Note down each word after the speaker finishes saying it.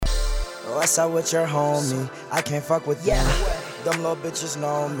What's up with your homie? I can't fuck with them. Them little bitches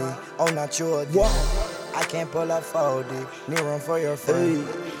know me. Oh, not you again. I can't pull up 4 deep. Need room for your friend.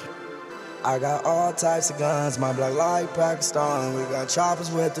 I got all types of guns. My block like Pakistan. We got choppers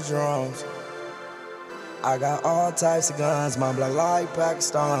with the drums. I got all types of guns. My block like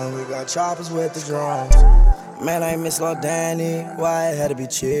Pakistan. We got choppers with the drums. Man, I miss Lil Danny. Why it had to be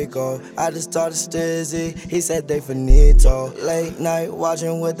Chico? I just started Stizzy. He said they finito. Late night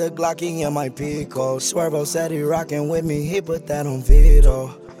watching with the Glocky in my Pico. Swervo said he rockin' with me. He put that on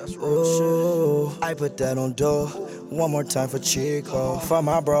Vito. Ooh, I put that on Do. One more time for Chico. For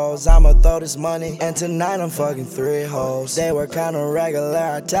my bros, I'ma throw this money. And tonight I'm fucking 3 hoes. They were kinda regular.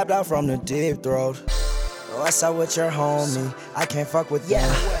 I tapped out from the deep throat. What's up with your homie? I can't fuck with them.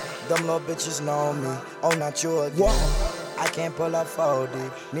 Them little bitches know me. Oh, not you again. I can't pull up 4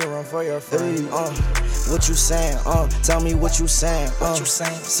 deep. Need room for your friend. What you saying? Tell me what you saying.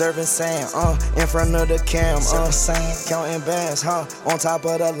 Serving sand. In front of the cam. Counting bands. On top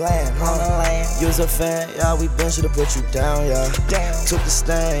of the land. Use a fan. Yeah, we been should've put you down. Yeah. Took the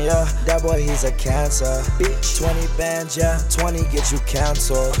stand. Yeah. That boy, he's a cancer. 20 bands. Yeah. 20 get you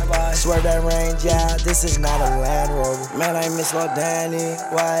canceled. Swear that range. Yeah. This is not a Land Rover. Man, I miss Lil Danny.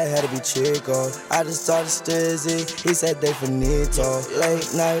 Why it had to be Chico? I just started Stizzy. He said they finito.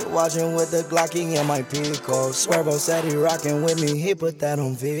 Late night watching with the Glocky in my Pico. Swervo said he rockin' with me. He put that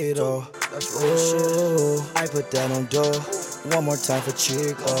on Vito. Ooh, I put that on Do. One more time for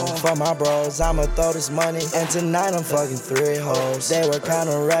Chico. For my bros, I'ma throw this money. And tonight I'm fucking 3 hoes. They were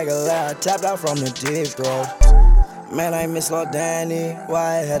kinda regular. I tapped out from the deep throat. Man, I miss Lil Danny.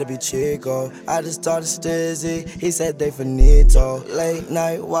 Why it had to be Chico? I just started Stizzy. He said they finito. Late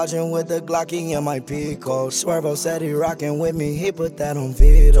night watching with the Glocky in my Pico. Swervo said he rockin' with me. He put that on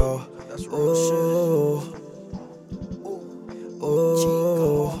Vito. Ooh,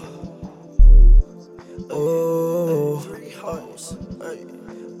 ooh, ooh, ooh.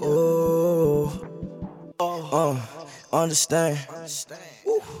 Understand.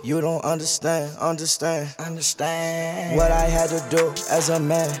 You don't understand what I had to do as a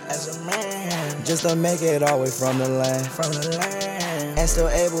man, just to make it all the way from the land, and still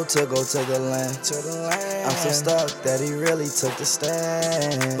able to go to the land. I'm so stuck that he really took the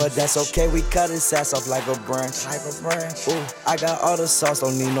stand, but that's okay. We cut his ass off like a branch. Ooh, I got all the sauce,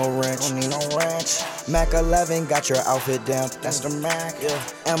 don't need no wrench. Mac 11 got your outfit down. That's the Mac, yeah.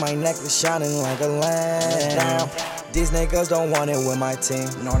 And my necklace shining like a lamp. These niggas don't want it with my team.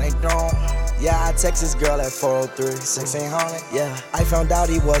 No, they don't. Yeah, I text this girl at 403. 1600. Yeah, I found out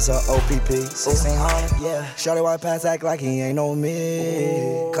he was a OPP. 1600. Yeah, shorty white pass act like he ain't know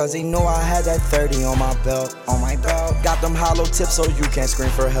me. Cause he knew I had that 30 on my belt. Got them hollow tips so you can't scream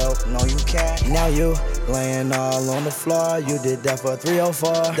for help. No, you can't. Now you laying all on the floor. You did that for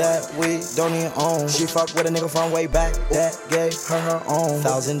 304. That we don't even own. She fucked with a nigga from way back. That gave her own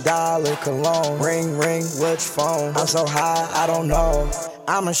 $1,000 cologne. Ring, which phone? I'm so high, I don't know.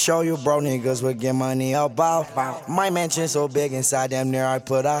 I'ma show you bro niggas would get money about. My mansion so big inside, damn near I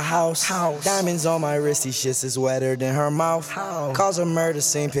put a house. Diamonds on my wrist, these shits is wetter than her mouth. Cause a murder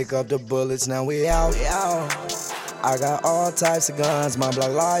scene, pick up the bullets, now we out. I got all types of guns, my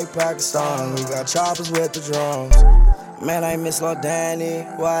block like Pakistan. We got choppers with the drums. Man, I miss Lil Danny.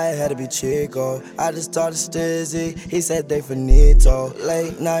 Why it had to be Chico? I just started Stizzy. He said they finito.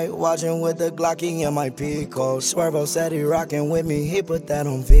 Late night watching with the Glocky in my Pico. Swervo said he rockin' with me. He put that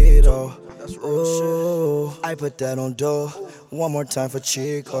on Vito. Ooh, I put that on Do. One more time for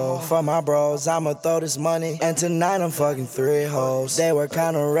Chico. For my bros, I'ma throw this money. And tonight I'm fucking 3 hoes. They were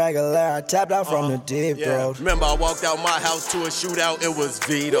kinda regular. I tapped out from the deep throat. Remember I walked out my house to a shootout, it was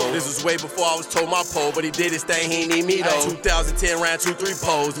Vito. This was way before I was told my pole, but he did his thing, he ain't need me though. 2010 ran 2-3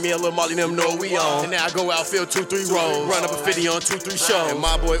 poles. Me and Lil Molly them know we on. And now I go out, field 2-3 rolls. Run up a 50 on 2-3 shows. And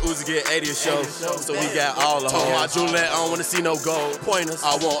my boy Uzi get 80 a show. So we got all the hoes. Told my Juliet I don't wanna see no gold. Pointers,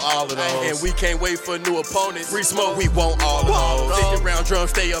 I want all of those. And we can't wait for new opponents. Free smoke, we want all of those. 50 round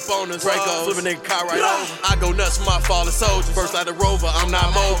drums, stay up on us. Breakos, flip a nigga car right over. I go nuts for my fallen soldiers. First out the Rover, I'm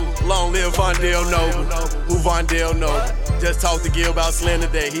not mobile. Long live Vondale Noble. Who Vondale Noble? Just talked to Gil about Slim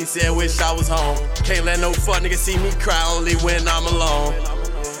today. He said, wish I was home. Can't let no fuck nigga see me cry only when I'm alone.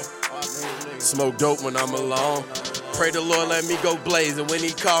 Smoke dope when I'm alone. Pray the Lord let me go blazing when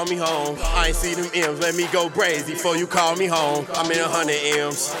he call me home. I ain't see them M's, let me go brazy before you call me home. I'm in 100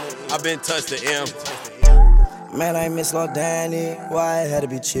 M's, I been touched the M. Man, I miss Lil Danny. Why it had to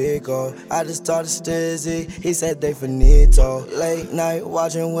be Chico? I just started Stizzy. He said they finito. Late night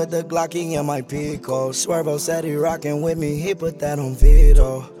watching with the Glocky in my Pico. Swervo said he rockin' with me. He put that on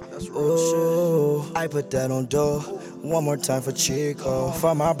Vito. Ooh, I put that on Do. One more time for Chico.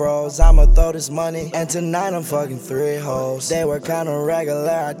 For my bros, I'ma throw this money. And tonight I'm fucking 3 hoes. They were kinda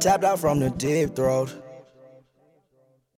regular, I tapped out from the deep throat.